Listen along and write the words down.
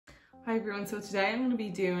Hi everyone, so today I'm going to be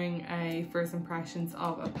doing a first impressions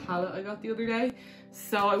of a palette I got the other day.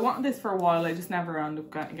 So I wanted this for a while, I just never ended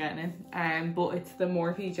up getting it. But it's the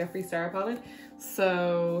Morphe Jeffree Star palette.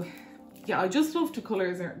 So yeah, I just love the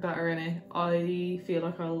colours that are in it. I feel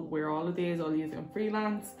like I'll wear all of these, I'll use it on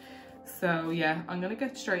freelance. So yeah, I'm going to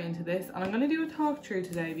get straight into this and I'm going to do a talk through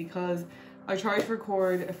today because I tried to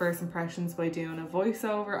record a first impressions by doing a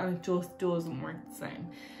voiceover and it just doesn't work the same.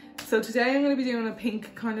 So today I'm going to be doing a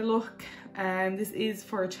pink kind of look, and this is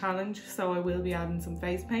for a challenge, so I will be adding some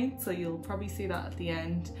face paint, so you'll probably see that at the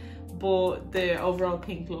end, but the overall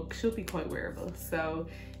pink look should be quite wearable. So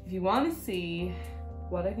if you want to see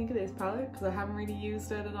what I think of this palette, because I haven't really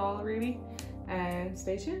used it at all really,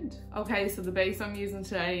 stay tuned. Okay, so the base I'm using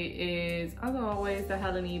today is, as always, the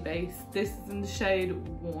Helen E base. This is in the shade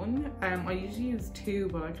 1. I usually use 2,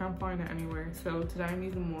 but I can't find it anywhere, so today I'm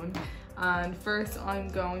using 1. And first I'm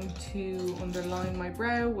going to underline my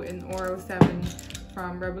brow with an Oro 7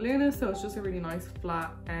 from Rebel, so it's just a really nice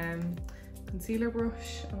flat concealer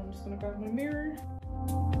brush. And I'm just going to grab my mirror.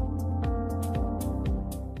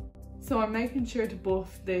 So I'm making sure to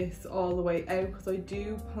buff this all the way out because I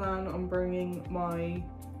do plan on bringing my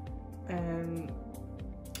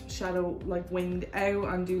shadow like winged out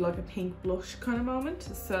and do like a pink blush kind of moment.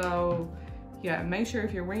 So yeah, make sure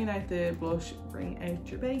if you're bringing out the blush, bring out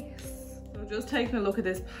your base. So just taking a look at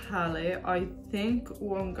this palette, I think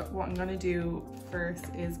what I'm gonna do first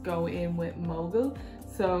is go in with Mogul.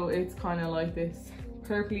 So it's kind of like this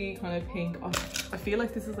purpley kind of pink. I feel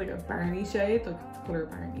like this is like a Barney shade, like the colour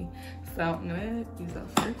Barney. So I'm gonna use that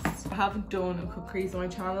first. I haven't done a cut crease on my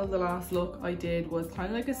channel. The last look I did was kind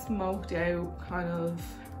of like a smoked out kind of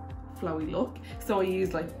flowy look, so I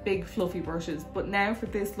used like big fluffy brushes. But now for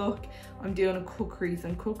this look I'm doing a cut crease,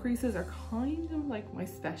 and cut creases are kind of like my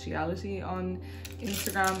speciality on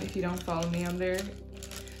Instagram if you don't follow me on there.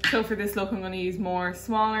 So for this look I'm going to use more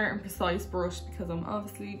smaller and precise brush because I'm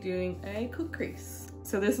obviously doing a cut crease.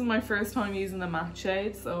 So this is my first time using the matte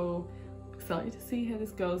shade, so excited to see how this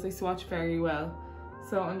goes. They swatch very well.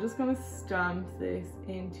 So I'm just going to stamp this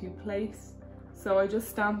into place. So I just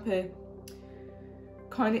stamp it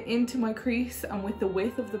kind of into my crease, and with the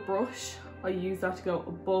width of the brush I use that to go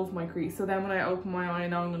above my crease, so then when I open my eye I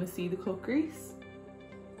know I'm going to see the cut crease.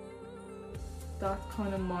 That's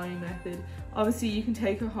kind of my method. Obviously you can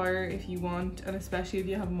take it higher if you want, and especially if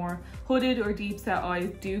you have more hooded or deep set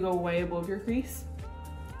eyes, do go way above your crease,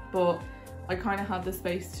 but I kind of have the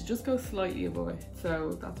space to just go slightly above it,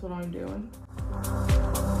 so that's what I'm doing.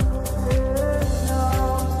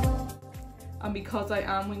 And because I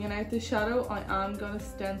am winging out this shadow, I am going to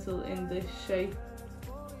stencil in this shape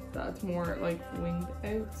that's more like winged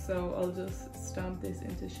out. So I'll just stamp this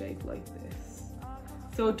into shape like this.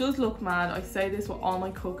 So it does look mad. I say this with all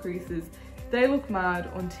my cut creases. They look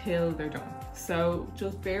mad until they're done. So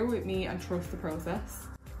just bear with me and trust the process.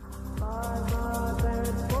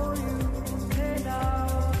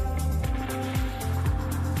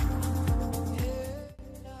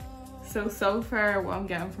 So far what I'm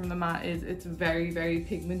getting from the matte is it's very, very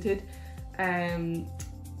pigmented,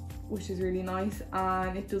 which is really nice,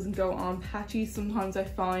 and it doesn't go on patchy. Sometimes I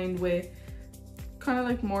find with kind of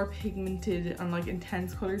like more pigmented and like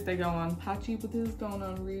intense colours they go on patchy, but this is going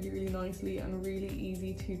on really, really nicely and really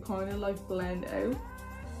easy to kind of like blend out.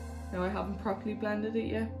 Now I haven't properly blended it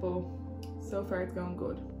yet, but so far it's going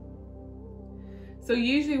good. So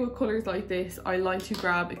usually with colours like this, I like to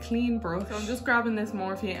grab a clean brush. So I'm just grabbing this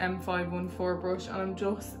Morphe M514 brush and I'm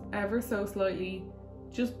just ever so slightly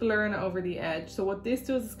just blurring it over the edge. So what this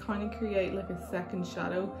does is kind of create like a second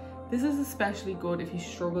shadow. This is especially good if you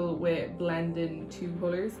struggle with blending two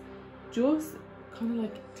colours. Just kind of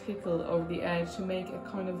like tickle over the edge to make it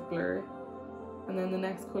kind of blur. And then the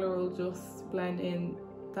next colour will just blend in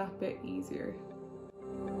that bit easier.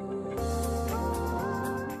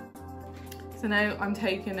 So now I'm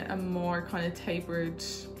taking a more kind of tapered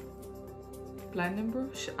blending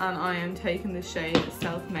brush, and I am taking the shade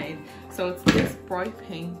Self-Made. So it's this bright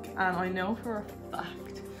pink, and I know for a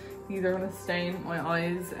fact these are going to stain my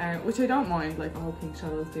eyes, which I don't mind, like all pink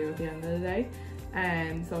shadows do at the end of the day.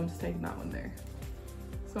 So I'm just taking that one there.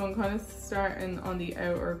 So I'm kind of starting on the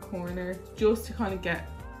outer corner just to kind of get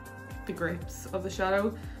the grips of the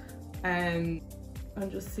shadow. And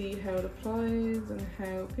just see how it applies and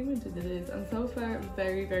how pigmented it is, and so far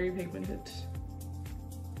very, very pigmented.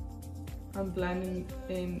 I'm blending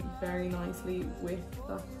in very nicely with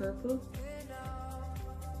that purple.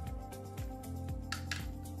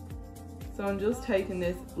 So I'm just taking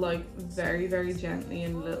this like very, very gently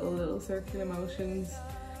in little circular motions.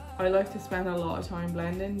 I like to spend a lot of time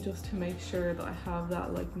blending just to make sure that I have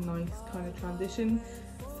that like nice kind of transition.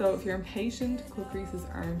 So if you're impatient, cut creases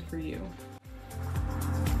aren't for you.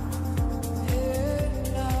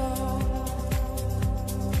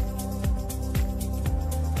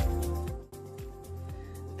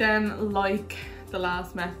 Then, like the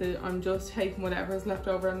last method, I'm just taking whatever is left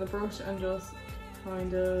over on the brush and just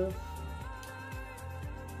kind of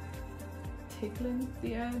tickling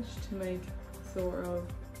the edge to make sort of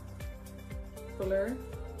colour,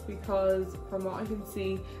 because from what I can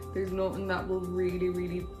see there's nothing that will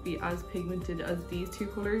really be as pigmented as these two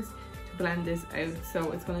colours to blend this out,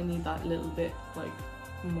 so it's going to need that little bit like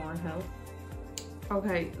more help.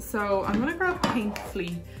 Okay, so I'm going to grab Pink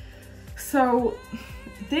Flea. So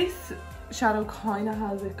this shadow kind of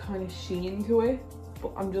has a kind of sheen to it,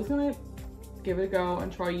 but I'm just going to give it a go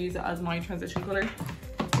and try use it as my transition colour.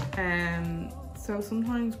 So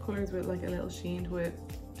sometimes colours with like a little sheen to it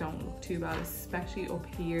don't look too bad, especially up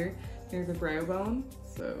here near the brow bone.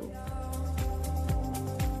 So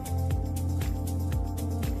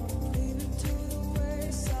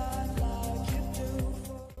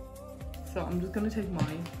I'm just going to take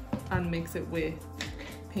mine and mix it with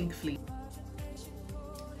Pink Flea.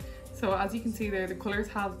 So as you can see there, the colours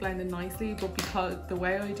have blended nicely, but because the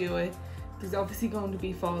way I do it, there's obviously going to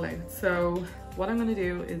be fallout. So what I'm going to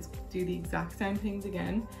do is do the exact same things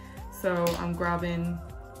again. So I'm grabbing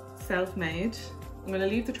Self-Made. I'm going to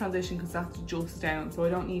leave the transition because that's just down, so I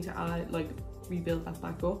don't need to add, like, rebuild that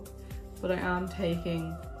back up. But I am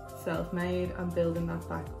taking Self-Made and building that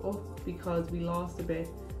back up because we lost a bit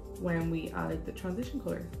when we added the transition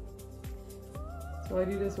colour. So I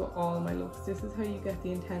do this with all my looks. This is how you get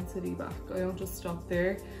the intensity back. I don't just stop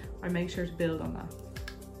there, I make sure to build on that.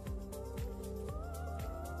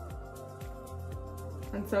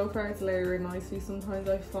 And so far it's layering nicely. Sometimes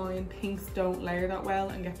I find pinks don't layer that well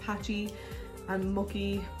and get patchy and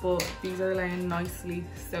mucky, but these are laying nicely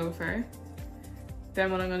so far.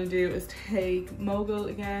 Then what I'm going to do is take Mogul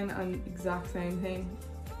again and exact same thing.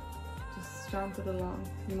 Just stamp it along.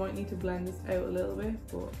 You might need to blend this out a little bit,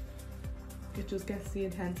 but it just gets the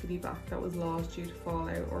intensity back that was lost due to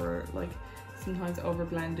fallout or like sometimes over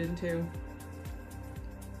blending too.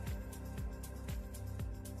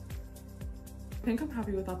 I think I'm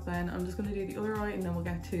happy with that blend. I'm just going to do the other eye and then we'll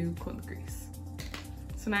get to cutting the crease.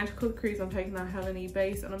 So now to cut the crease, I'm taking that Helene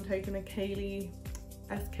base and I'm taking a Kaylee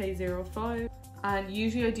SK05. And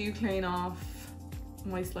usually I do clean off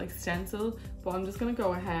my like stencil, but I'm just going to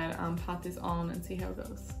go ahead and pat this on and see how it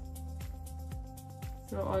goes.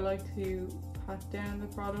 So I like to pat down the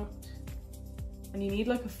product, and you need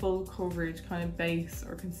like a full coverage kind of base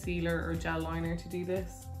or concealer or gel liner to do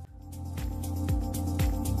this.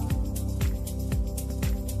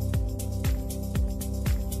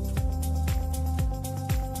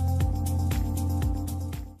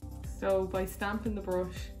 So by stamping the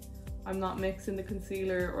brush, I'm not mixing the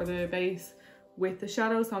concealer or the base with the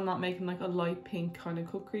shadow, so I'm not making like a light pink kind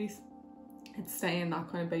of cut crease. It's staying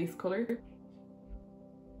that kind of base colour.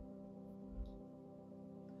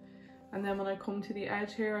 And then when I come to the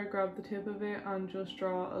edge here, I grab the tip of it and just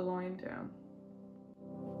draw a line down.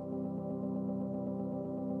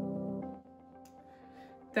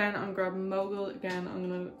 Then I'm grabbing Mogul again. I'm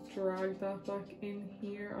going to drag that back in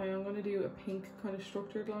here. I am going to do a pink kind of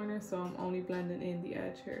structured liner, so I'm only blending in the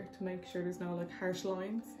edge here to make sure there's no like harsh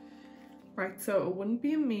lines. Right, so it wouldn't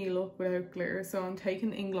be a me look without glitter, so I'm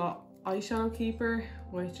taking Inglot eyeshadow keeper,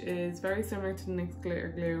 which is very similar to the NYX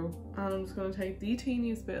glitter glue, and I'm just going to take the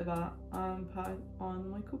teeniest bit of that and pat on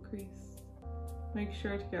my cut crease. Make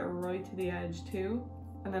sure to get right to the edge too,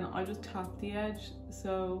 and then I just tap the edge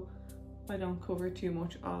so I don't cover too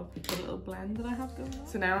much of the little blend that I have going.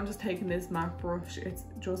 So now I'm just taking this MAC brush. It's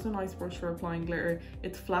just a nice brush for applying glitter.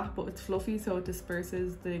 It's flat but it's fluffy, so it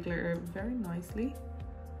disperses the glitter very nicely.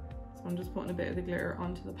 So I'm just putting a bit of the glitter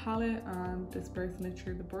onto the palette and dispersing it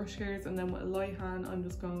through the brush hairs, and then with a light hand I'm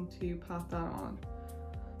just going to pat that on.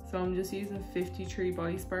 So I'm just using 53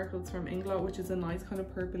 Body Sparkles from Inglot, which is a nice kind of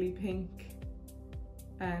purpley pink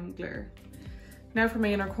glitter. Now for my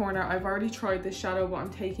inner corner, I've already tried this shadow, but I'm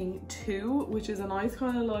taking 2, which is a nice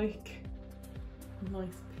kind of like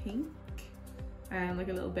nice pink and like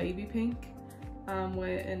a little baby pink,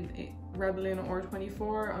 with a Rebel in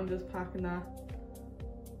R24. I'm just packing that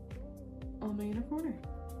on my inner corner.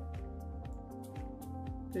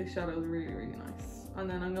 This shadow is really nice, and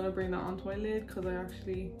then I'm gonna bring that onto my lid because I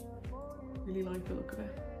actually really like the look of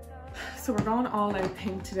it. So we're going all out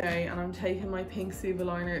pink today, and I'm taking my pink Suva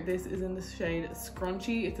liner. This is in the shade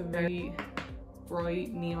Scrunchy. It's a very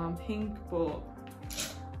bright neon pink, but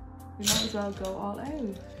we might as well go all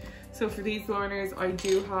out. So for these liners, I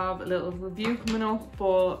do have a little review coming up,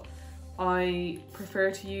 but I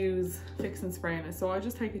prefer to use fix and spray in it. So I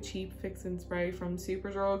just take a cheap fix and spray from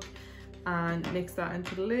Superdrug and mix that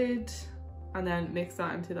into the lid, and then mix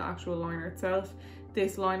that into the actual liner itself.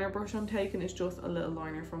 This liner brush I'm taking is just a little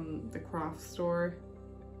liner from the craft store.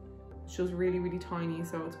 It's just really, really tiny,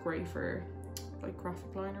 so it's great for like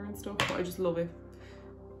graphic liner and stuff, but I just love it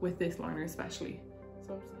with this liner especially.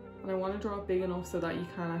 So, and I want to draw it big enough so that you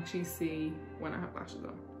can actually see when I have lashes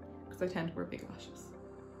on, because I tend to wear big lashes.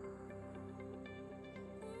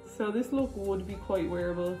 So this look would be quite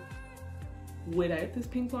wearable without this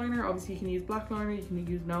pink liner. Obviously you can use black liner, you can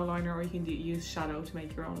use no liner, or you can use shadow to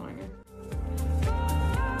make your own liner.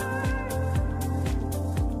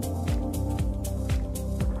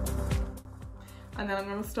 And then I'm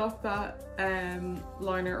going to stop that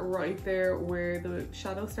liner right there where the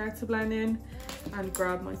shadow starts to blend in, and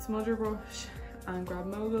grab my smudger brush and grab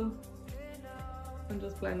Mogul and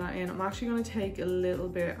just blend that in. I'm actually going to take a little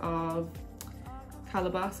bit of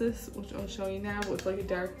Calabasas, which I'll show you now, but it's like a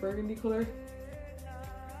dark burgundy colour,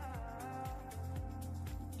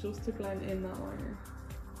 just to blend in that liner.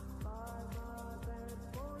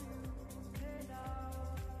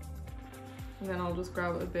 And then I'll just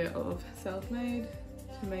grab a bit of Self-Made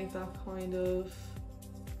to make that kind of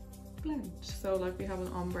blend. So like we have an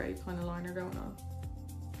ombre kind of liner going on.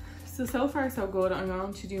 So far so good. I'm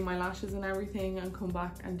going to do my lashes and everything and come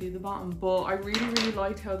back and do the bottom. But I really, really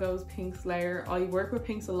liked how those pinks layer. I work with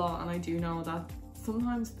pinks a lot, and I do know that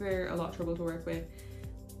sometimes they're a lot of trouble to work with.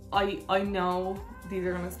 I know these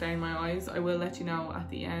are going to stain my eyes. I will let you know at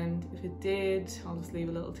the end if it did. I'll just leave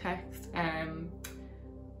a little text.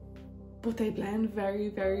 But they blend very,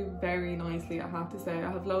 very, very nicely, I have to say.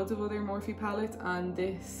 I have loads of other Morphe palettes, and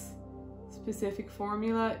this specific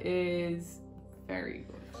formula is very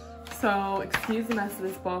good. So excuse the mess of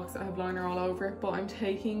this box, I have liner all over it, but I'm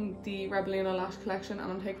taking the Rebellino lash collection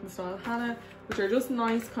and I'm taking the style Hannah, which are just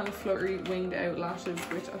nice kind of fluttery winged out lashes,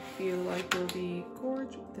 which I feel like will be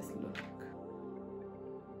gorgeous with this look.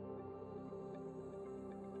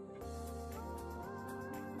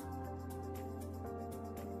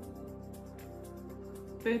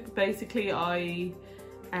 But basically I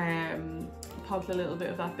popped a little bit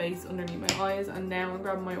of that base underneath my eyes, and now I'm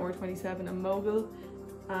grabbing my R27 and Mogul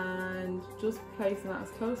and just placing that as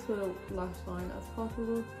close to the lash line as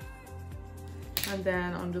possible. And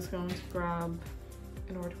then I'm just going to grab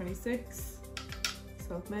an R26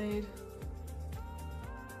 Self-Made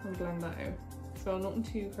and blend that out. So nothing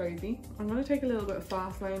too crazy. I'm going to take a little bit of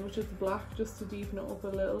Fast Lane, which is black, just to deepen it up a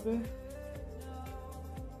little bit.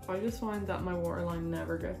 I just find that my waterline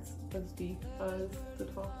never gets as deep as the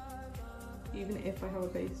top, even if I have a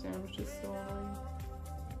base down, which is so annoying.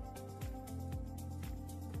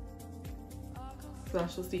 So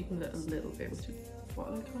that's just deepened it a little bit, which is what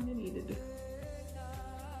I kind of needed.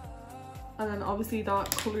 And then obviously that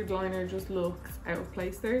coloured liner just looks out of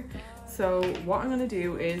place there. So what I'm going to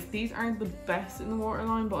do is, these aren't the best in the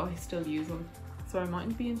waterline, but I still use them. So I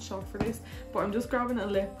mightn't be in shock for this, but I'm just grabbing a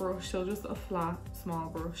lip brush, so just a flat, small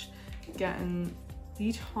brush, getting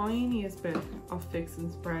the tiniest bit of fix and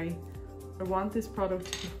spray. I want this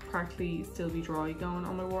product to practically still be dry going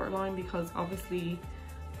on my waterline, because obviously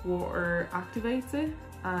water activates it,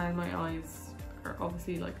 and my eyes are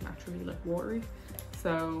obviously like naturally like watery,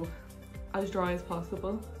 so as dry as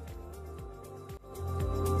possible.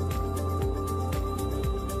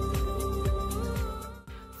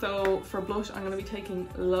 So for blush, I'm going to be taking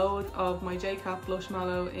loads of my J-Cap Blush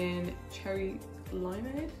Mallow in Cherry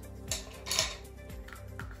Limeade.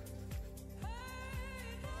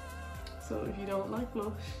 So if you don't like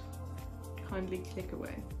blush, kindly click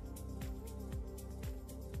away.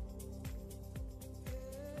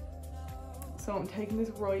 So I'm taking this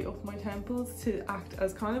right up my temples to act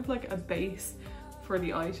as kind of like a base for the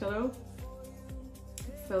eyeshadow.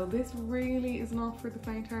 So this really is not for the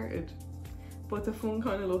faint-hearted, but it's a fun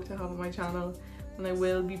kind of look to have on my channel, and I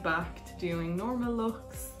will be back to doing normal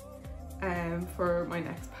looks for my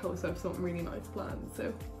next post. I have something really nice planned.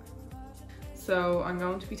 So I'm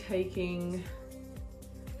going to be taking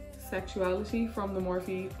Sexuality from the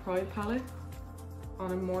Morphe Pride palette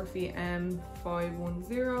on a Morphe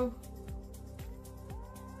M510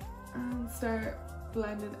 and start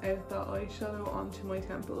blending out that eyeshadow onto my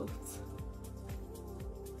temples.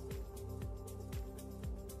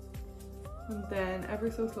 And then ever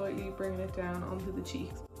so slightly bringing it down onto the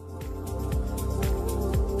cheeks.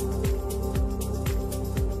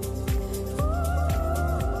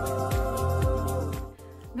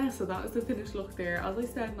 Now, so that is the finished look there. As I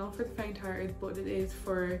said, not for the faint-hearted, but it is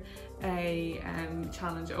for a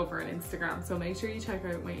challenge over on Instagram. So make sure you check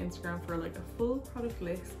out my Instagram for like a full product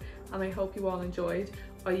list, and I hope you all enjoyed.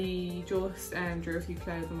 I just drew a few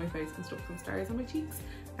clouds on my face and stuck some stars on my cheeks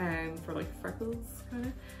for like freckles kind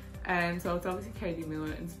of. So it's obviously Kylie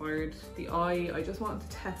Minogue inspired. The eye, I just wanted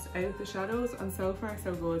to test out the shadows, and so far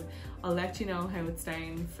so good. I'll let you know how it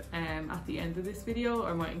stains at the end of this video.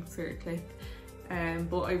 I might insert a clip,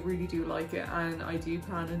 but I really do like it, and I do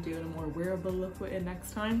plan on doing a more wearable look with it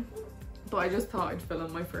next time. But I just thought I'd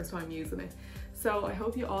film my first time using it. So I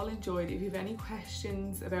hope you all enjoyed. If you have any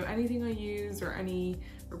questions about anything I used or any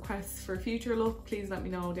requests for a future look, please let me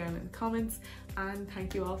know down in the comments, and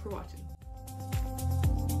thank you all for watching.